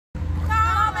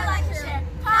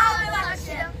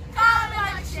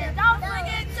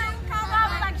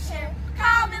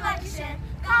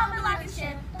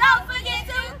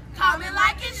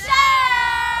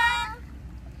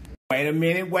Wait a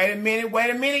minute,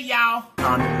 y'all.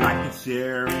 Comment, like, and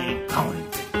share it. Comment,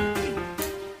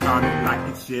 like,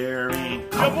 and share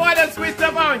it. Your boy done switched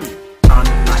up on you.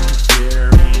 Comment, like, and share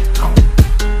it. Comment,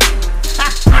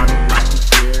 like, and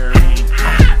share it.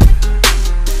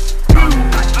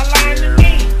 Comment, like, I lied to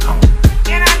me.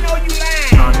 And I know you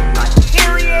lying. comment, like, and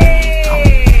share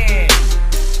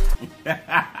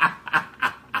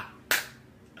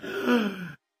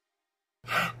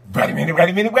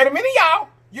Period. Wait a minute, y'all.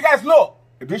 You guys look.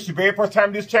 If this is your very first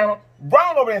time to this channel, run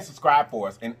on over there and subscribe for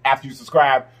us. And after you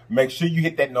subscribe, make sure you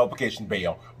hit that notification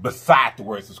bell beside the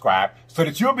word subscribe so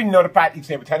that you'll be notified each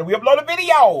and every time that we upload a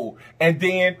video. And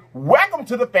then, welcome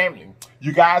to the family.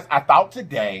 You guys, I thought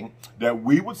today that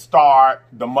we would start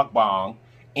the mukbang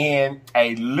in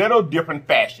a little different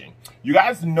fashion. You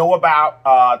guys know about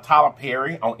Tyler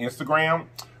Perry on Instagram.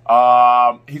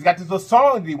 He's got this little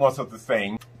song that he wants us to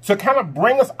sing to kind of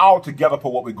bring us all together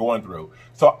for what we're going through.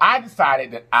 So I decided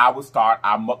that I would start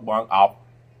our mukbang off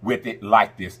with it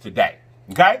like this today.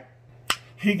 Okay?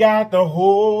 He got the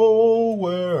whole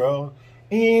world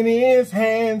in his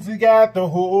hands. He got the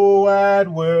whole wide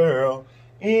world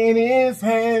in his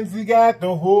hands. He got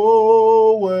the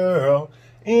whole world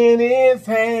in his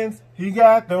hands. He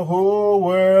got the whole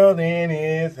world in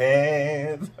his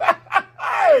hands.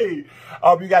 Hey! I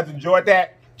hope you guys enjoyed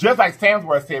that. Just like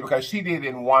Samsworth said, because she did it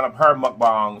in one of her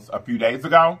mukbangs a few days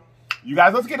ago. You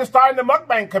guys, let's get it started in the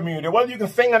mukbang community, whether you can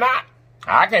sing or not.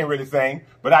 I can't really sing,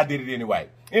 but I did it anyway.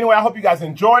 Anyway, I hope you guys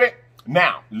enjoyed it.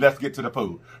 Now, let's get to the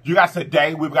food. You guys,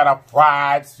 today we've got a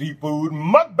fried seafood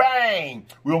mukbang.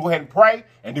 We're going to go ahead and pray,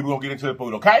 and then we're going to get into the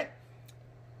food, okay?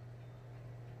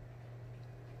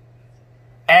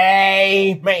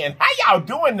 Amen. How y'all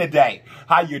doing today?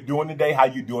 How you doing today? How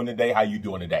you doing today? How you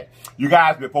doing today? You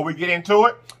guys, before we get into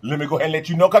it, let me go ahead and let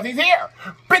you know because he's here.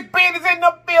 Big Ben is in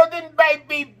the building,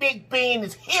 baby. Big Ben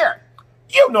is here.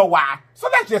 You know why. So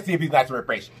let's just see if he's nice and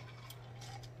refreshing.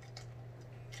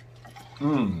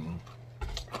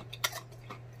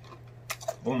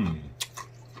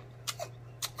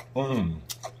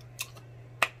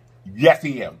 Yes,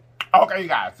 he is. Okay, you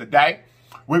guys, today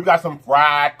we've got some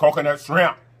fried coconut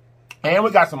shrimp. And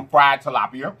we got some fried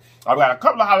tilapia. I've got a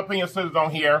couple of jalapeno scissors on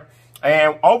here.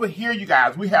 And over here, you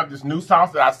guys, we have this new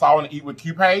sauce that I saw on the Eat With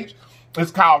Q page.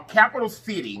 It's called Capital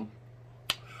City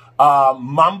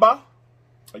Mamba.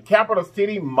 Capital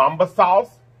City Mamba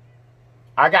sauce.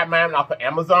 I got mine off of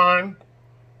Amazon.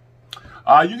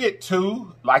 You get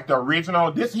two, like the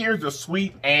original. This here is the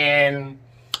sweet and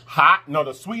hot. No,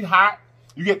 the sweet hot.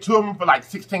 You get two of them for like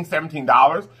 $16,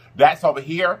 $17. That's over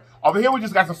here. Over here, we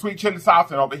just got some sweet chili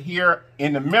sauce. And over here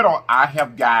in the middle, I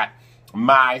have got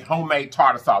my homemade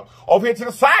tartar sauce. Over here to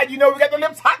the side, you know, we got the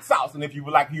LIPS hot sauce. And if you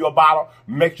would like your bottle,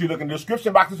 make sure you look in the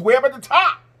description box. It's way up at the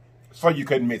top. So you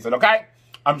couldn't miss it, okay?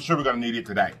 I'm sure we're going to need it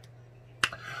today.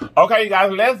 Okay, you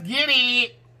guys, let's get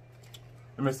it.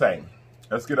 Let me say,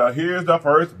 let's get a, here's the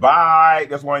first bite.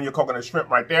 That's one of your coconut shrimp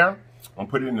right there. I'm going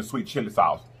to put it in the sweet chili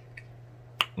sauce.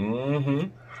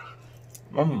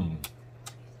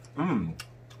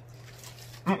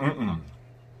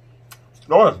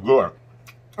 Oh, it's good.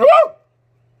 Woo!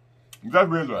 That's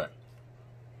really good.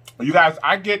 You guys,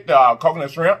 I get the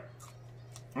coconut shrimp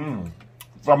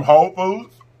from Whole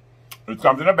Foods. It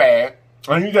comes in a bag.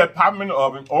 And you just pop them in the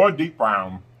oven or deep fry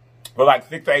them for like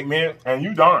 6 to 8 minutes and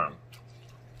you done.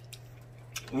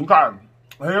 Okay.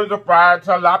 Here's the fried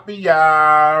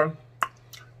tilapia.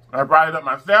 I fried it up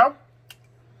myself.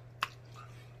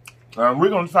 We're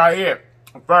going to try it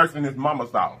first in this mama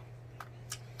sauce.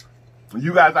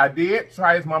 You guys, I did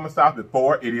try this mama sauce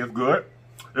before. It is good.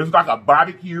 It's like a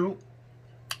barbecue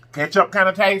ketchup kind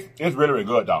of taste. It's really, really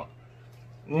good, though.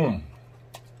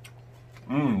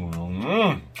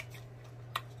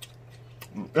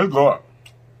 It's good.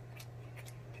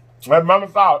 That mama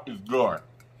sauce is good.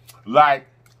 Like,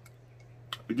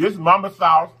 this mama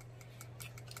sauce,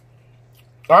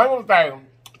 I ain't gonna say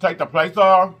take the place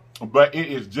of, but it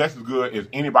is just as good as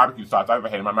any barbecue sauce I've ever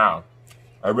had in my mouth.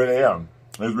 I really am.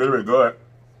 It's really, really good.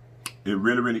 It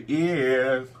really, really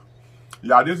is.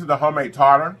 Y'all, this is the homemade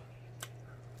tartar.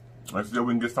 Let's see if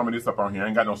we can get some of this up on here. I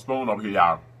ain't got no spoon over here,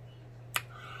 y'all.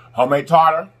 Homemade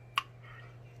tartar.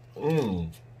 Y'all,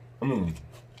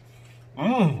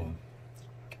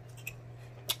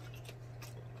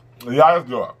 it's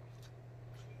good.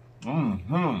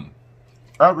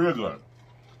 That's really good.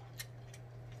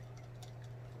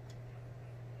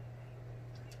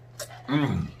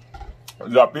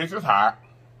 The fish is hot.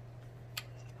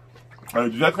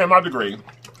 It just came out the grill.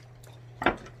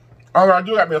 Alright, I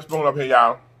do got me a spoon up here,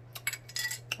 y'all.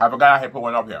 I forgot I had put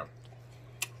one up here.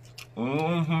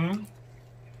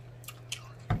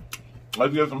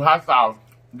 Let's get some hot sauce.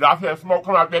 Y'all see that smoke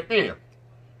come out that fish?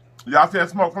 Y'all see that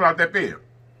smoke come out that fish?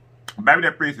 Baby,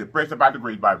 that fish is fresh about the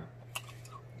grease, baby.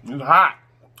 It's hot.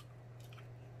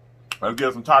 Let's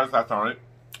get some tartar sauce on it.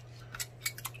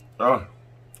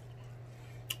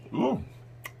 Ooh.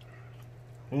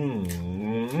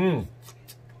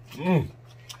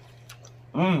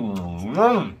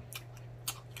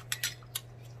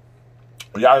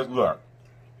 Y'all just look.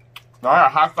 Now I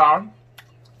have hot sauce.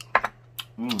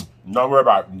 Don't worry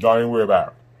about it. Don't even worry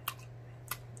about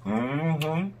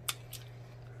it.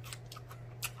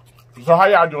 So how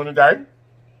y'all doing today?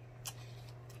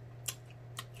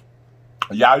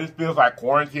 Y'all, this feels like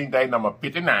quarantine day number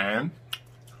 59.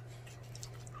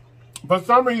 For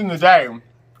some reason today,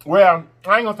 well,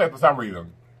 I ain't gonna say for some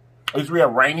reason. It's real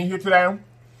rainy here today.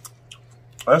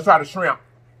 Let's try the shrimp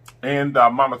and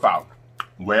mama sauce.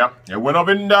 Well, it went up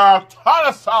in the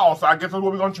tartar sauce. So I guess that's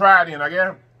what we're gonna try then, I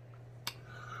guess.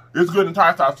 It's good in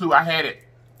tartar sauce too. I had it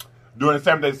during the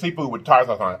 7 days seafood with tartar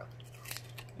sauce on it.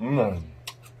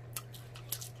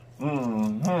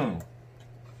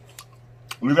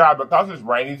 You guys, because it's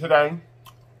rainy today,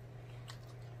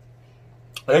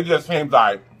 it just seems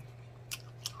like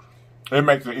it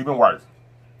makes it even worse.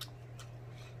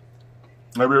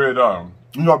 It really does.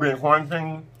 You know, being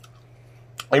quarantined,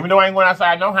 even though I ain't going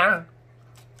outside no how,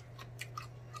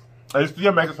 it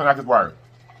still makes it seem like it's worse.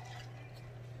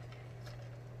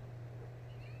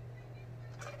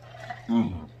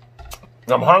 I'm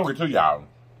hungry too, y'all.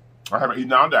 I haven't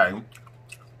eaten all day.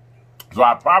 So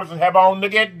I probably should have on the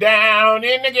get down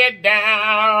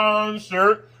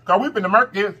shirt. Because we finna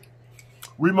murk this.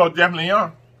 We most definitely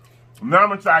are. Now I'm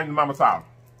gonna try the mama sauce.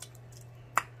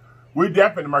 We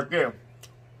definitely murk this.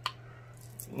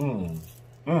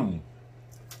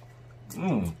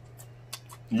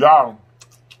 Y'all.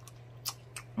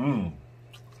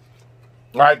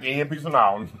 Like the end piece and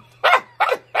all.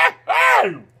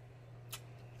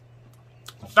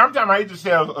 Sometimes I eat the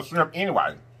shells of shrimp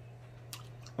anyway.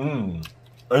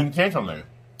 Intentionally.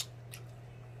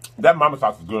 That mama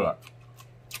sauce is good.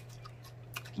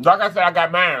 Like I said, I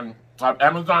got mine on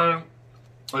Amazon.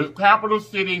 It's Capital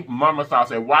City Mama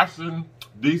Sauce, a Washington,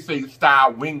 D.C.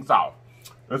 style wing sauce.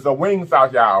 It's a wing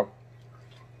sauce, y'all.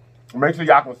 Make sure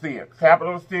y'all can see it.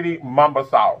 Capital City Mama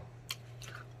Sauce.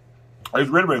 It's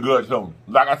really, really good, too.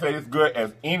 Like I said, it's good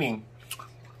as any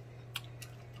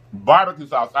barbecue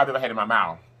sauce I've ever had in my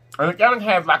mouth. And it kind of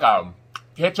has like a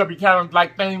ketchup-y kind of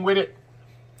like thing with it.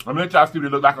 I'm gonna let y'all see what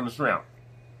it looks like on the shrimp.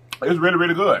 It's really,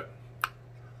 really good.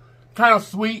 Kind of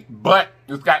sweet, but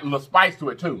it's got a little spice to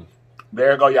it too.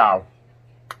 There you go, y'all.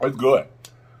 It's good.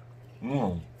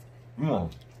 We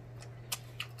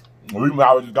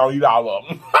might just gonna eat all of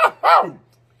them.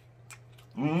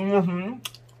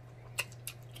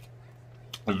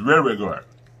 It's really, really good.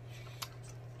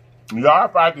 Y'all, I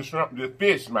fried the shrimp, the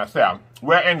fish myself.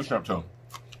 Well, and the shrimp too.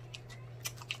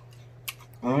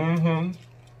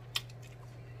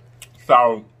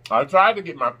 So I tried to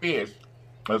get my fish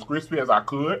as crispy as I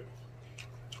could.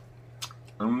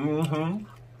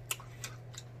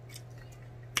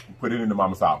 Put it in the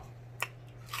mama sauce.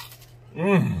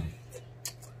 Yeah,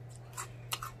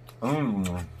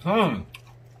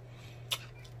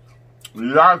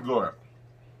 it's good.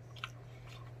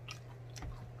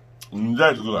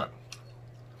 That's good.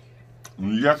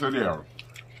 Yes, it is.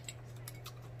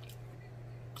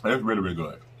 It's really, really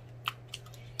good.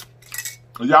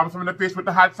 Y'all want some of the fish with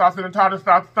the hot sauce and the tartar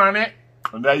sauce on it?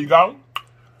 And there you go.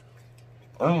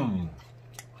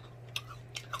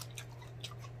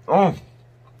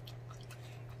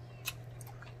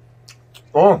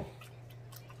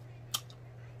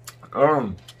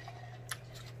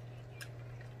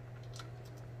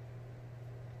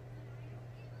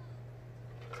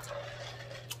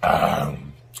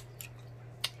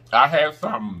 I had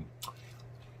some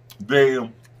the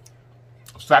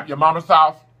slap your mama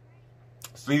sauce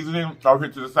seasoning over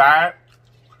here to the side.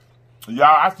 Y'all,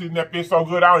 I seasoned that fish so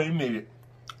good I don't even need it.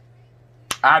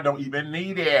 I don't even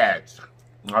need it.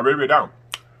 I really don't.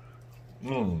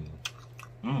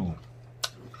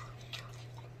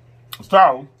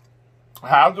 So,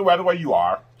 how's the weather where you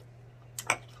are?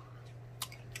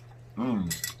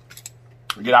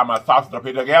 Get all my sauces up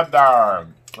here together.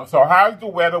 So, how's the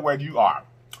weather where you are?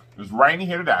 It's raining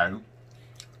here today.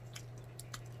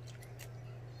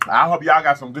 I hope y'all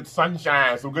got some good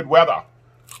sunshine, some good weather.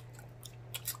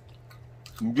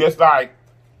 Just like,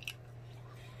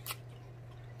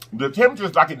 the temperature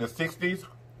is like in the 60s.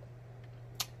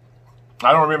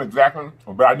 I don't remember exactly,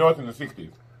 but I know it's in the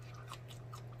 60s.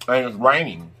 And it's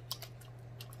raining.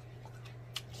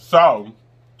 So,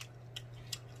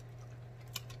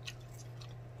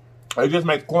 it just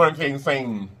makes quarantine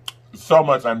seem so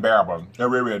much unbearable. It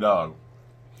really does.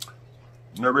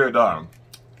 It really does.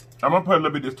 I'm gonna put a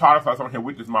little bit of this tartar sauce on here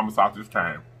with this mama sauce this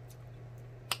time.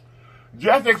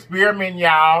 Just experiment,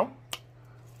 y'all.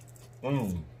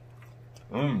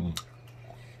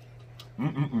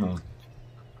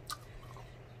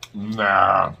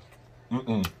 Nah.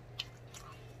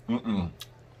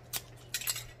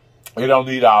 It don't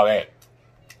need all that.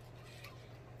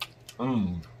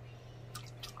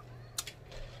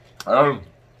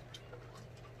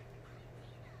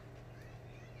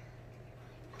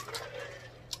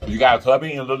 You guys have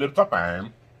been a little bit of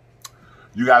fine.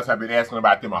 You guys have been asking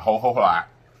about them a whole lot.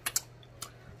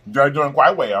 They're doing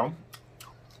quite well.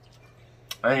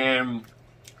 And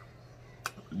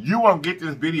you won't get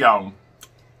this video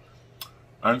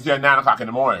until 9 o'clock in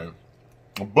the morning.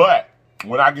 But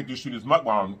when I get to shoot this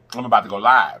mukbang, I'm about to go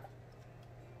live.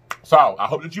 So I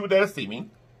hope that you were there to see me.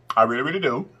 I really, really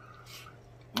do.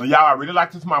 Y'all, I really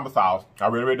like this mama sauce. I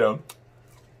really, really do.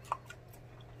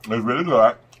 It's really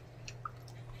good.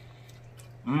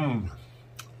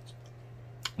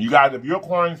 You guys, if you're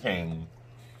quarantined,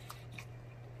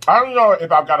 I don't know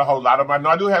if I've got a whole lot of money. No,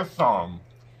 I do have some.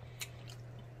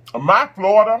 My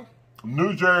Florida,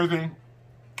 New Jersey,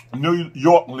 New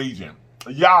York Legion.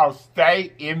 Y'all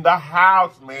stay in the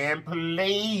house, man,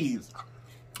 please.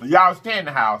 Y'all stay in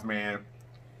the house, man.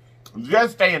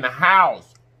 Just stay in the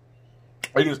house.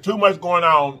 It is too much going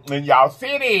on in y'all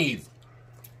cities.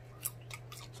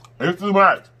 It's too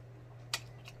much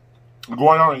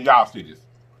going on in y'all cities.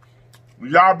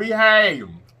 Y'all behave.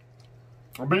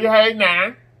 Behave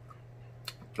now.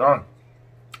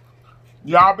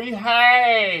 Y'all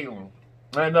behave. Ain't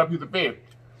another piece of fish.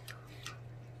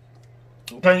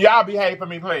 Can y'all behave for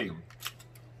me, please?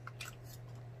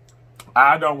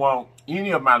 I don't want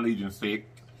any of my legion sick.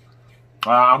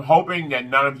 I'm hoping that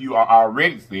none of you are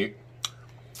already sick.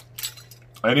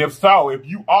 And if so, if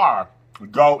you are,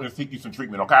 go and seek you some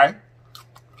treatment, okay?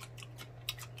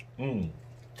 Y'all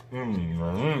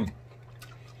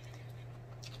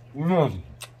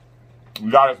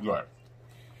is good.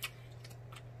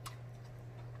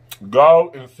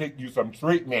 Go and seek you some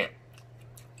treatment.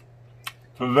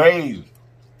 Please.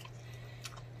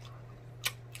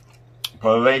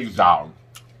 Please, y'all.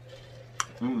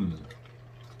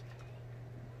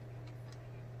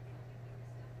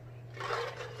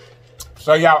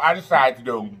 So, y'all, I decided to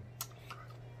do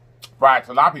fried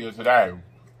tilapia today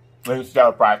instead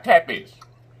of fried catfish.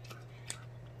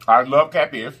 I love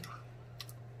catfish,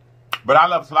 but I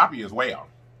love tilapia as well.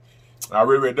 I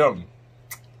really, really do.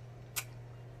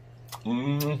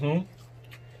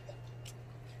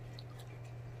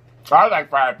 I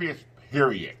like fried fish,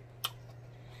 period.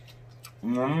 I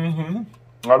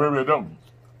really, really do.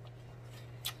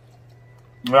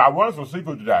 Now, I wanted some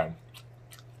seafood today,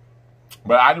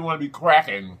 but I didn't want to be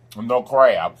cracking no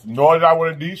crabs, nor did I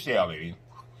want to de-shell any.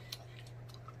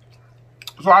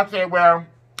 So I said, well,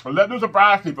 let's do some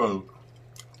fried seafood.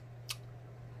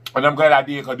 And I'm glad I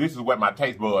did, because this is what my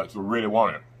taste buds really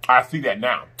wanted. I see that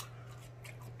now.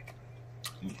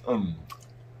 The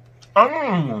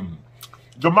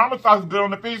mama sauce is good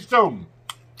on the fish too.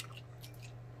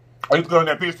 It's good on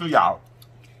that fish too, y'all.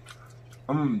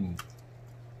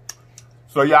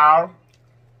 So y'all,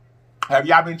 have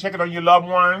y'all been checking on your loved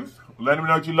ones? Let them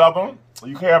know that you love them,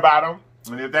 you care about them,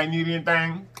 and if they need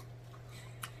anything,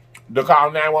 to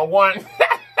call 911.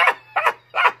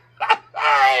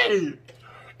 Hey,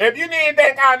 if you need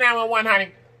anything, call 911,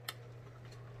 honey.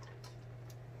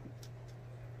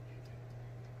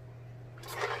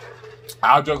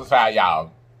 I'll joke aside,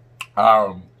 y'all.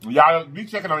 Y'all be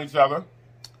checking on each other.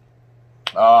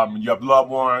 Your loved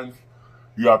ones,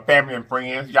 your family and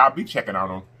friends. Y'all be checking on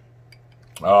them.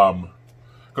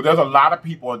 Because there's a lot of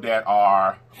people that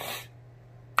are,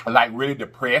 like, really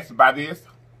depressed by this.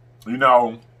 You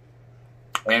know,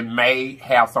 and may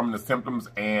have some of the symptoms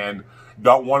and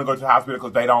don't want to go to the hospital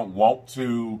because they don't want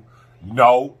to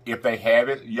know if they have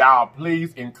it. Y'all,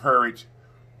 please encourage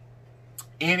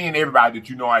any and everybody that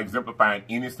you know are exemplifying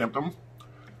any symptoms.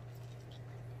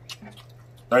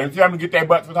 And tell them to get their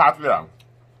butts to the hospital.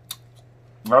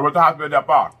 Go to the hospital that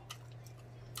far.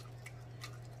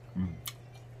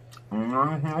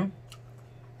 And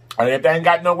if they ain't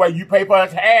got no way, you pay for a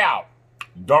tab.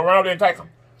 Don't run over there and take them.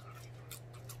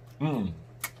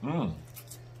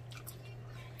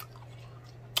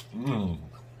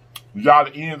 Y'all,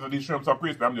 the ends of these shrimp so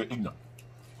crispy, I'm just eating them.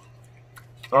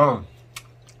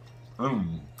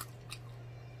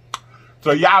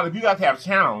 So y'all, if you guys have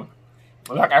channels,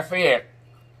 like I said,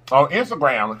 on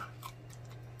Instagram,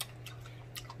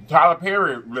 Tyler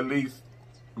Perry released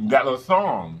that little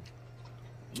song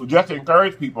just to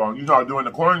encourage people, you know, during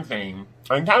the quarantine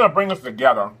and kind of bring us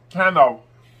together, kind of,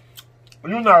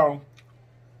 you know,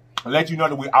 let you know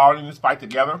that we're all in this fight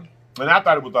together. And I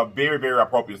thought it was a very, very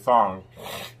appropriate song.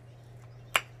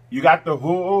 You got the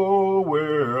whole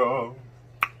world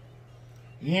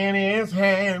in his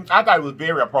hands. I thought it was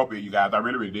very appropriate, you guys. I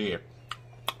really, really did.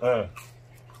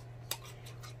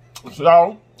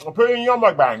 So, put in your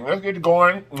mukbang. Let's get it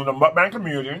going in the mukbang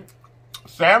community.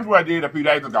 Sam's what I did a few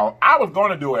days ago. I was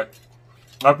going to do it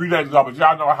a few days ago, but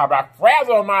y'all know how about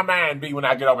frazzled my mind be when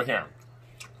I get over here.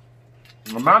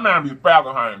 My mind be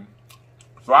frazzled, honey.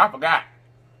 So I forgot.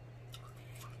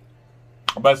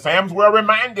 But Sam's well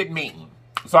reminded me.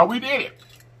 So we did it.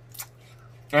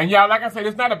 And y'all, like I said,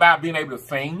 it's not about being able to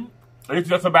sing. It's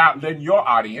just about letting your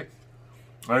audience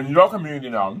and your community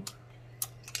know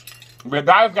that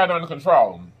God has got it under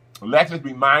control. Let's just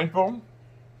be mindful.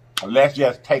 Let's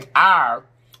just take our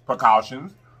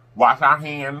precautions. Wash our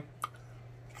hands.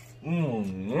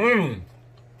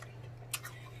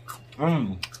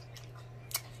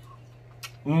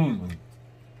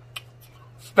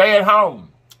 Stay at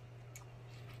home.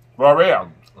 For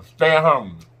real. Stay at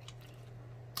home.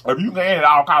 If you can at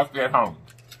all costs, stay at home.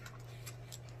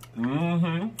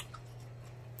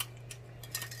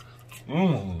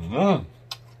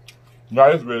 No,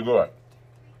 it's really good.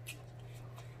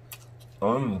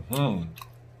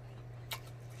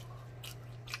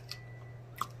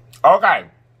 Okay.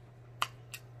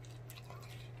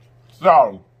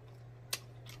 So,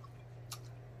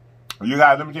 you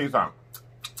guys, let me tell you something.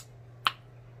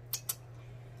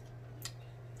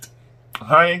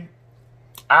 Honey,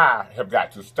 I have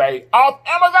got to stay off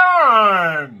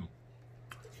Amazon.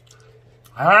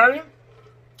 Honey.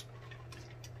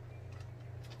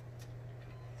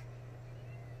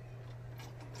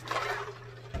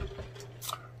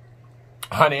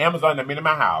 Honey, Amazon has been in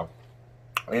my house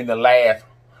in the last,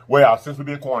 well, since we've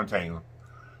been quarantined,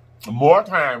 more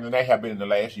times than they have been in the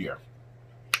last year.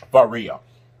 For real.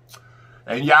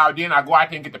 And y'all, then I go out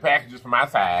there and get the packages from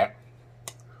outside,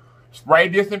 spray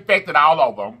disinfectant all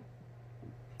over them,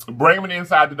 bring them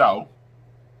inside the door.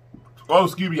 Oh,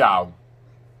 excuse me, y'all.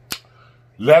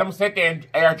 Let them sit there and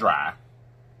air dry.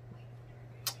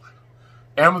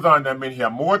 Amazon done been here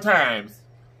more times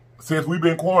since we've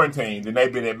been quarantined than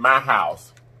they've been at my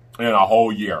house in a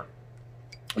whole year.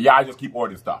 Y'all just keep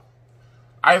ordering stuff.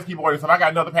 I just keep ordering stuff. I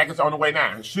got another package on the way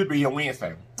now. It should be here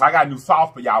Wednesday. I got a new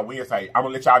sauce for y'all Wednesday. I'm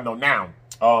going to let y'all know now.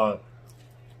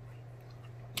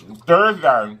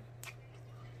 Thursday,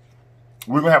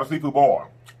 we're going to have a seafood boil.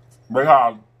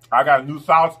 Because I got a new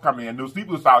sauce coming in, new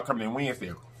seafood sauce coming in Wednesday.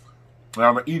 And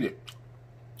I'm going to eat it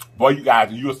for you guys,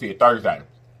 and you'll see it Thursday.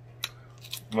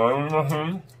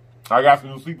 I got some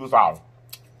new seafood sauce.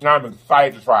 I'm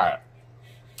excited to try it.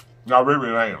 I really,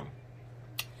 really am.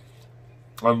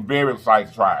 I'm very excited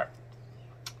to try it.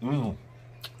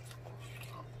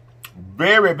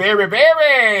 Very, very,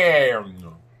 very.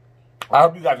 I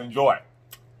hope you guys enjoy it.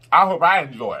 I hope I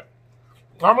enjoy it.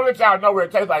 I'm going to let y'all know what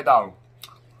it tastes like, though.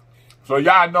 So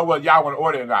y'all know what y'all want to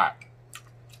order or not.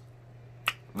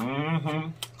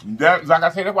 Like I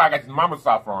said, that's why I got this mama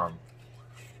sauce from.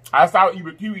 I saw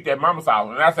you eat that mama sauce,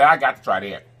 and I said, I got to try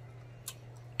that.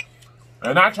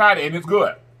 And I tried it, and it's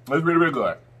good. It's really, really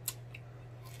good.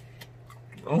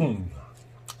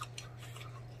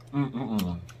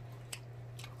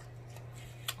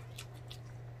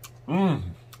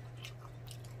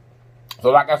 So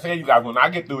like I said, you guys, when I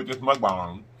get through with this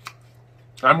mukbang,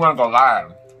 I'm going to go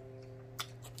live.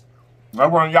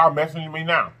 That's one of y'all messaging me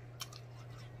now.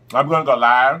 I'm going to go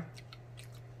live.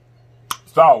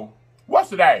 So, what's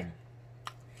today?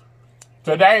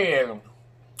 Today is,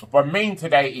 for me,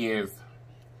 today is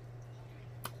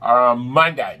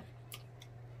Monday.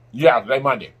 Yeah, today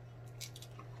Monday.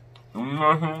 So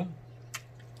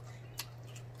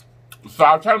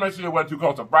I was trying to make sure it wasn't too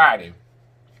close to Friday.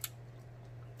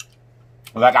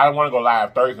 Like, I don't want to go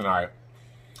live Thursday night.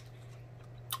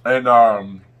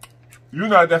 And, you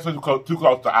know that's too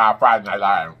close to our Friday night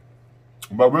live.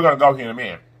 But we're going to go here in a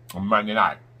minute on Monday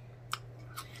night.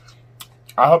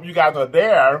 I hope you guys are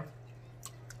there.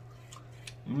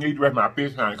 I need to rest my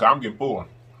fish, honey, because I'm getting full.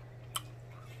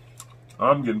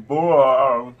 I'm getting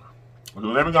full. So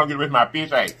let me go get rid of my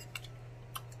fish eggs.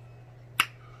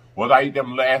 Was I eat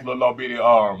them last little bitty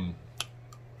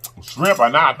shrimp or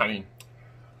not, honey?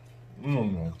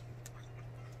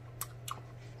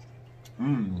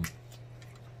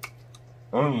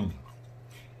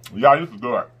 Y'all, this is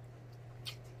good.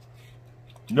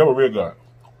 They were real good.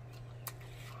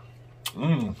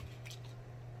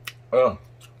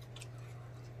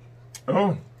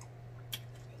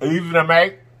 Easy to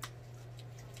make.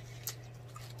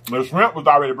 The shrimp was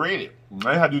already breaded.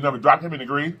 I had to do nothing, drop him in the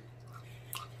grease.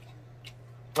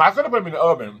 I could have put him in the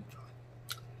oven,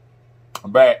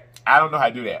 but I don't know how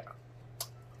to do that.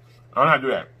 I don't know how to do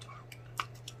that.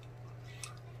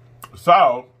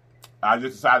 So, I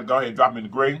just decided to go ahead and drop him in the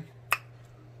grease.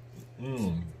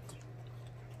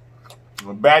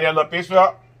 Bag that little fish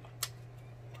up.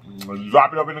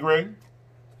 Drop it up in the grease.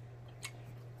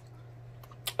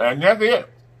 And that's it.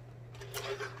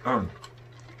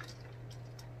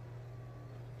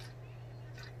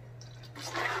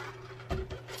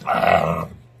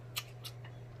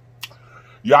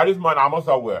 Y'all, this month almost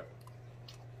over.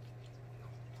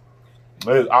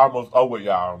 It is almost over,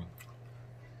 y'all.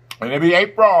 And it'll be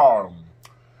April.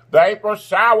 The April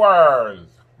showers.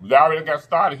 They already got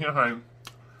started here, honey.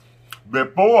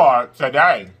 Before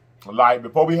today, like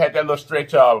before we had that little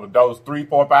stretch of those 3,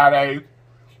 4, 5 days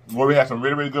where we had some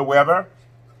really, really good weather,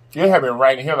 it had been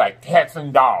raining here like cats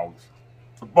and dogs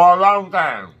for a long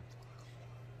time.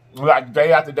 Like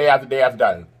day after day after day after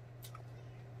day.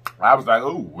 I was like,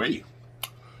 ooh, wait.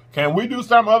 Can we do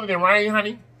something other than rain,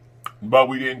 honey? But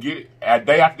we didn't get it.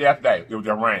 Day after day after day, it was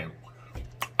just rain.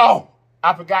 Oh,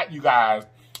 I forgot, you guys.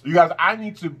 You guys, I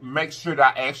need to make sure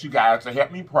that I ask you guys to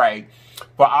help me pray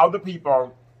for all the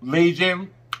people, Legion,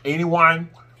 anyone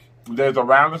that's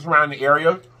around us around the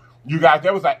area. You guys,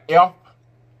 there was an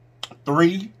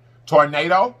F3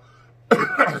 tornado,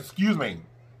 excuse me,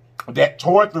 that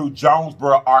tore through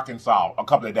Jonesboro, Arkansas a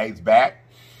couple of days back.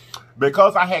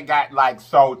 Because I had got like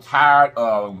so tired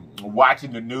of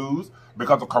watching the news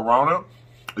because of Corona,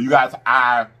 you guys,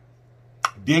 I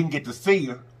didn't get to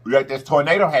see that this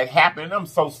tornado had happened. I'm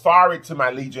so sorry to my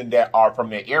Legion that are from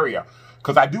that area,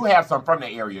 because I do have some from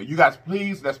that area. You guys,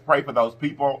 please, let's pray for those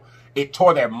people. It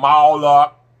tore that mall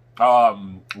up,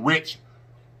 which,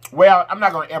 well, I'm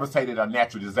not going to ever say that a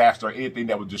natural disaster or anything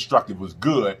that was destructive was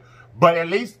good, but at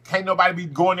least can't nobody be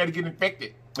going there to get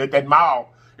infected at that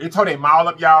mall. It tore that mall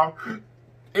up, y'all.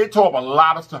 It tore up a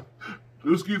lot of stuff.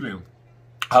 Excuse me.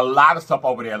 A lot of stuff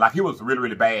over there. Like, it was really,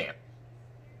 really bad.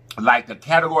 Like, the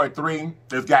Category 3,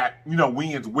 it's got, you know,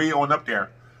 winds way on up there.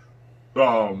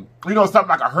 You know, something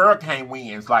like a hurricane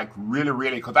winds, like, really,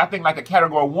 really. Because I think, like, the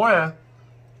Category 1,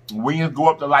 winds go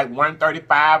up to, like,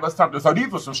 135 or something. So, these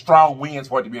were some strong winds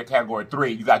for it to be a Category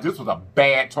 3. You guys, this was a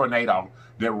bad tornado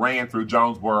that ran through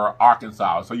Jonesboro,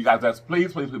 Arkansas. So, you guys, let's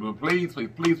please, please, please, please,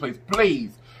 please, please, please,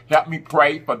 please, help me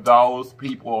pray for those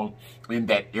people in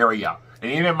that area.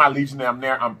 And any of my Legion that I'm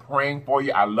there, I'm praying for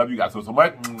you. I love you guys so, so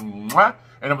much.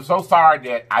 And I'm so sorry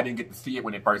that I didn't get to see it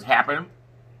when it first happened.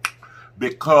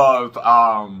 Because,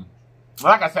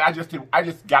 like I said, I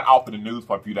just got off of the news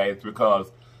for a few days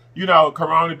because, you know,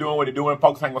 Corona doing what they're doing.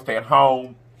 Folks ain't going to stay at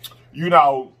home, you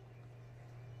know.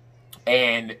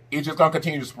 And it's just going to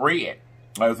continue to spread.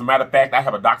 As a matter of fact, I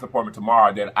have a doctor's appointment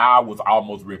tomorrow that I was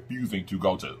almost refusing to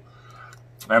go to.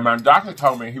 And my doctor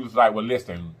told me, he was like, well,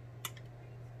 listen.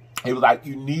 He was like,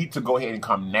 you need to go ahead and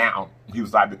come now. He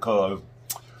was like, because,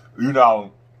 you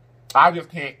know, I just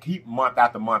can't keep month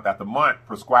after month after month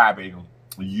prescribing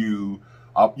you,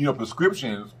 you know,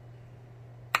 prescriptions,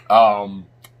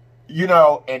 you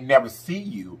know, and never see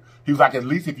you. He was like, at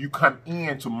least if you come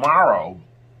in tomorrow,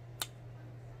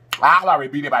 I'll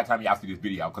already be there by the time y'all see this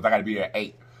video, because I got to be there at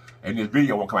 8, and this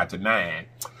video won't come out till 9.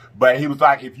 But he was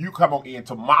like, if you come on in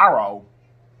tomorrow,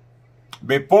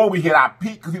 before we hit our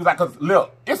peak, because he was like, because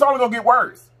look, it's only going to get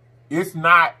worse. It's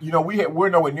not, you know, we're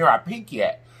nowhere near our peak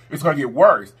yet. It's going to get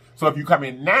worse. So if you come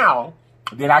in now,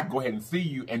 then I can go ahead and see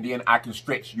you, and then I can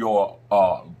stretch your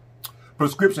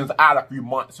prescriptions out a few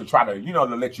months to try to, you know,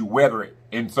 to let you weather it.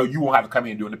 And so you won't have to come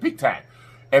in during the peak time.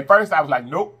 At first, I was like,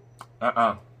 nope,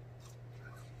 But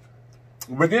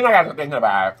then I got to thinking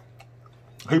about it.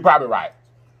 He probably right.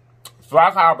 So I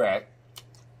called back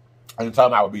and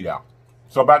told him I would be there.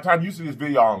 So by the time you see this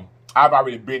video, I've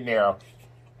already been there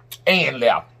and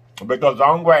left. Because the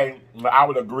only way I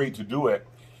would agree to do it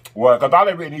was, because all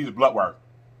they really need is blood work.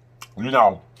 You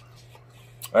know,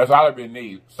 that's all they really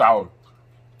need. So,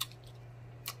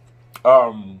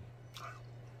 I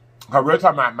really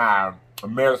talking about my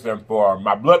medicine for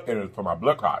my blood thinners, for my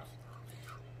blood clots.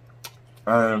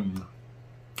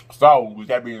 So, with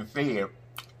that being said,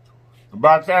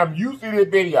 by the time you see this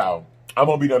video, I'm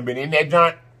going to be done been in that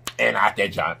joint and out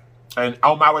that joint. And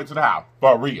on my way to the house,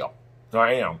 for real. So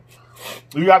I am.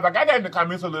 You guys, I got that in the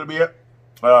comments a little bit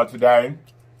today.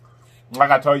 Like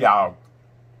I told y'all,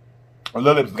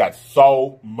 LIFELINE's got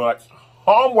so much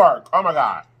homework. Oh my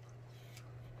God.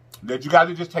 That you guys,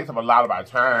 it just takes up a lot of our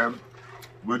time.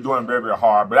 We're doing very, very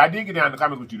hard. But I did get down in the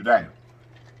comments with you today.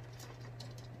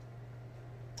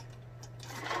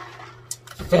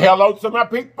 Say hello to my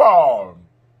people.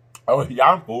 Oh,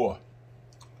 yeah, I'm full.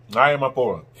 I am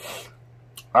full.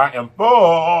 I am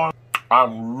full.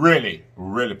 I'm really,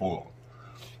 really full.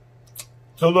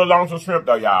 2 little longs of shrimp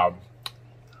though, y'all.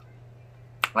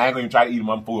 I ain't gonna even try to eat them.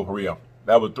 I'm full for real.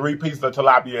 That was 3 pieces of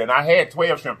tilapia, and I had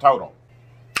 12 shrimp total.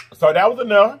 So that was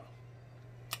enough.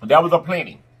 That was a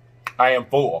plenty. I am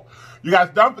full. You guys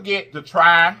don't forget to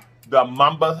try the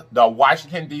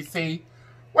Washington, D.C.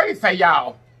 What do you say,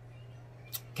 y'all?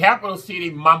 Capital City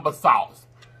Mamba sauce.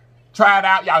 Try it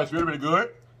out, y'all. It's really, really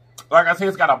good. Like I said,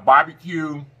 it's got a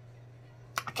barbecue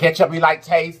ketchup-y like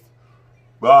taste.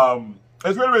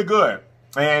 It's really, really good.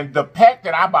 And the pack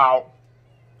that I bought,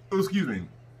 excuse me,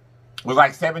 was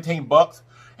like 17 bucks.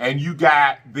 And you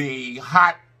got the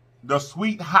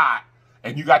sweet hot,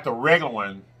 and you got the regular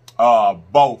one,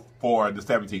 both for the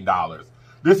 $17.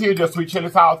 This here is just sweet chili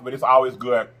sauce, but it's always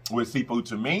good with seafood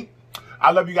to me.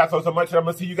 I love you guys so much, and I'm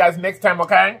going to see you guys next time,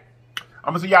 okay?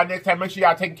 I'm going to see y'all next time. Make sure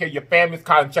y'all taking care of your families,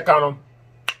 call and check on them.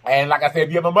 And like I said, if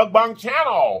you have a mukbang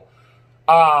channel,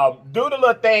 do the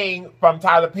little thing from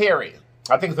Tyler Perry.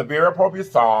 I think it's a very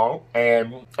appropriate song,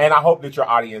 and I hope that your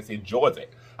audience enjoys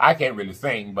it. I can't really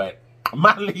sing, but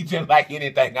my Legion like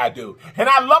anything I do, and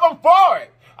I love them for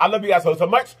it. I love you guys so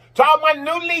much. To all my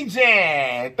new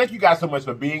Legion, thank you guys so much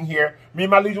for being here. Me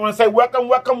and my Legion want to say welcome,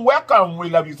 welcome, welcome. We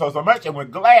love you so much, and we're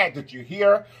glad that you're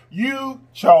here. You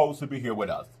chose to be here with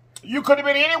us. You could have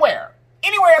been anywhere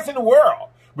else in the world,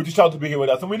 but you chose to be here with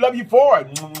us, and we love you for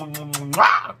it.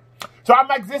 So I'm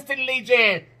existing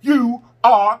Legion. You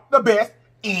are the best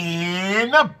in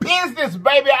the business,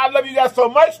 baby. I love you guys so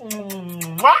much.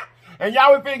 And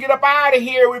y'all, we finna get up out of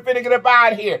here.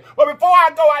 But before I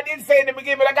go, I didn't say in the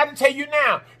beginning, but I got to tell you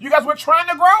now. You guys, we're trying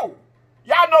to grow.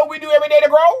 Y'all know what we do every day to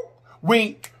grow.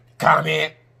 We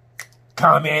comment,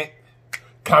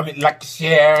 like,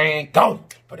 share, and go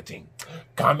for the team.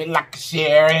 Comment, like,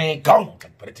 share, and go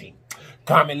for the team.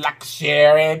 Comment, like,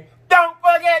 share, and don't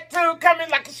forget to comment,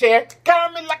 like, share.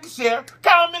 Comment, like, share.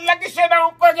 Comment, like, share.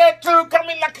 Don't forget to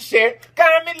comment, like, share.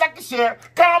 Comment, like, share.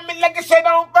 Comment, like, share.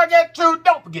 Don't forget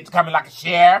to comment, like,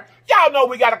 share. Y'all know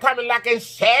we gotta comment, like, and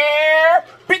share.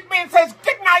 Big Ben says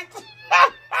good night.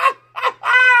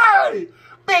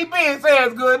 Big Ben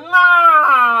says good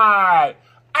night.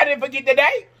 I didn't forget the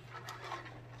day.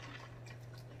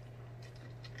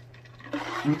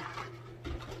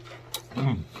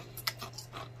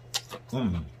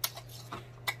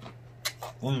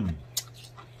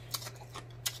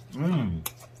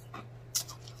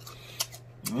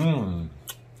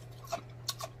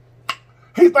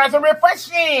 He's nice and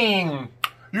refreshing.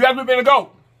 You guys, we're finna go.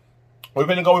 We're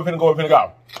finna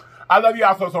go. I love you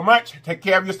all so much. Take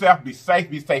care of yourself. Be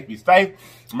safe.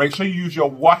 Make sure you use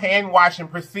your hand washing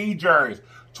procedures.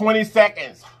 20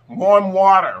 seconds. Warm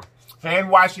water. Hand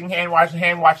washing,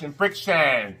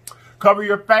 friction. Cover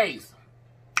your face.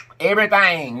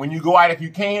 Everything. When you go out, if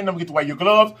you can, don't forget to wear your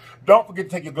gloves. Don't forget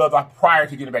to take your gloves off prior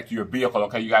to getting back to your vehicle,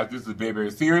 okay, you guys? This is very, very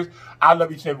serious. I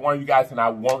love each and every one of you guys, and I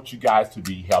want you guys to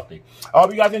be healthy. I hope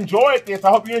you guys enjoyed this.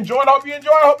 I hope you enjoyed. And I'm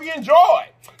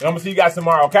going to see you guys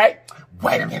tomorrow, okay?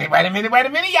 Wait a minute,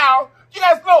 y'all. You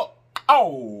guys look.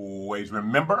 Always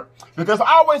remember that there's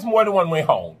always more than one way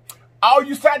home. All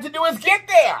you have to do is get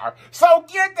there. So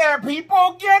get there,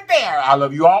 people. Get there. I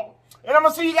love you all. And I'm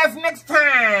going to see you guys next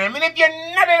time. And if you're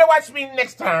not there to watch me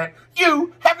next time,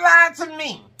 you have lied to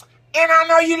me. And I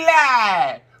know you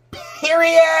lied.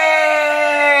 Period.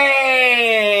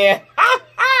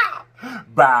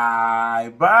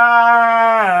 Bye-bye.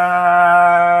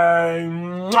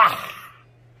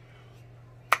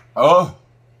 Oh.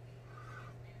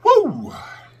 Woo.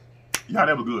 Y'all,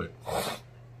 that was good.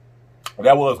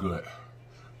 That was good.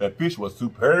 That fish was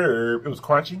superb. It was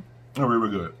crunchy. It was really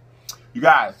good. You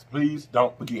guys, please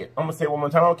don't forget. I'm going to say it one more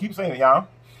time. I'm going to keep saying it, y'all.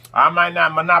 I might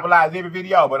not monopolize every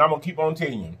video, but I'm going to keep on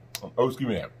telling you. Oh, excuse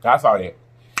me. I saw that.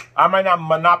 I might not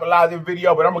monopolize every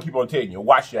video, but I'm going to keep on telling you.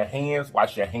 Wash your hands.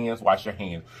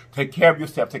 Take care of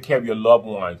yourself. Take care of your loved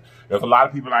ones. There's a lot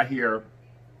of people out here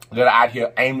that are out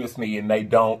here aimlessly, and they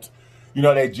don't,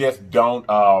 they just don't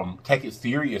take it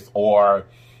serious, or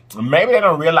maybe they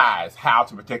don't realize how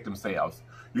to protect themselves.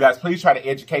 You guys, please try to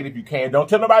educate if you can. Don't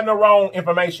tell nobody the wrong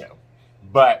information.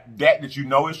 But that you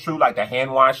know is true, like the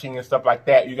hand washing and stuff like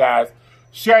that, you guys,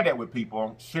 share that with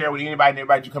people. Share with anybody and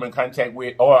everybody you come in contact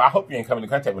with. Or I hope you ain't coming in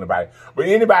contact with anybody. But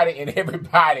anybody and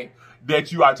everybody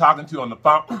that you are talking to on the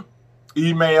phone,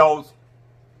 emails,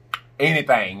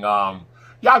 anything.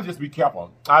 Y'all just be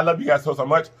careful. I love you guys so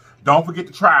much. Don't forget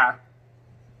to try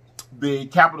the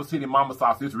Capital City Mama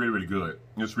sauce. It's really, really good.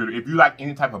 It's really, if you like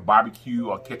any type of barbecue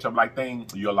or ketchup like thing,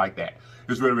 you'll like that.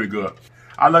 It's really, really good.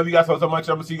 I love you guys so much.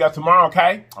 I'm going to see you guys tomorrow,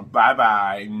 okay?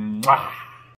 Bye-bye.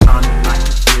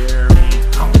 sharing.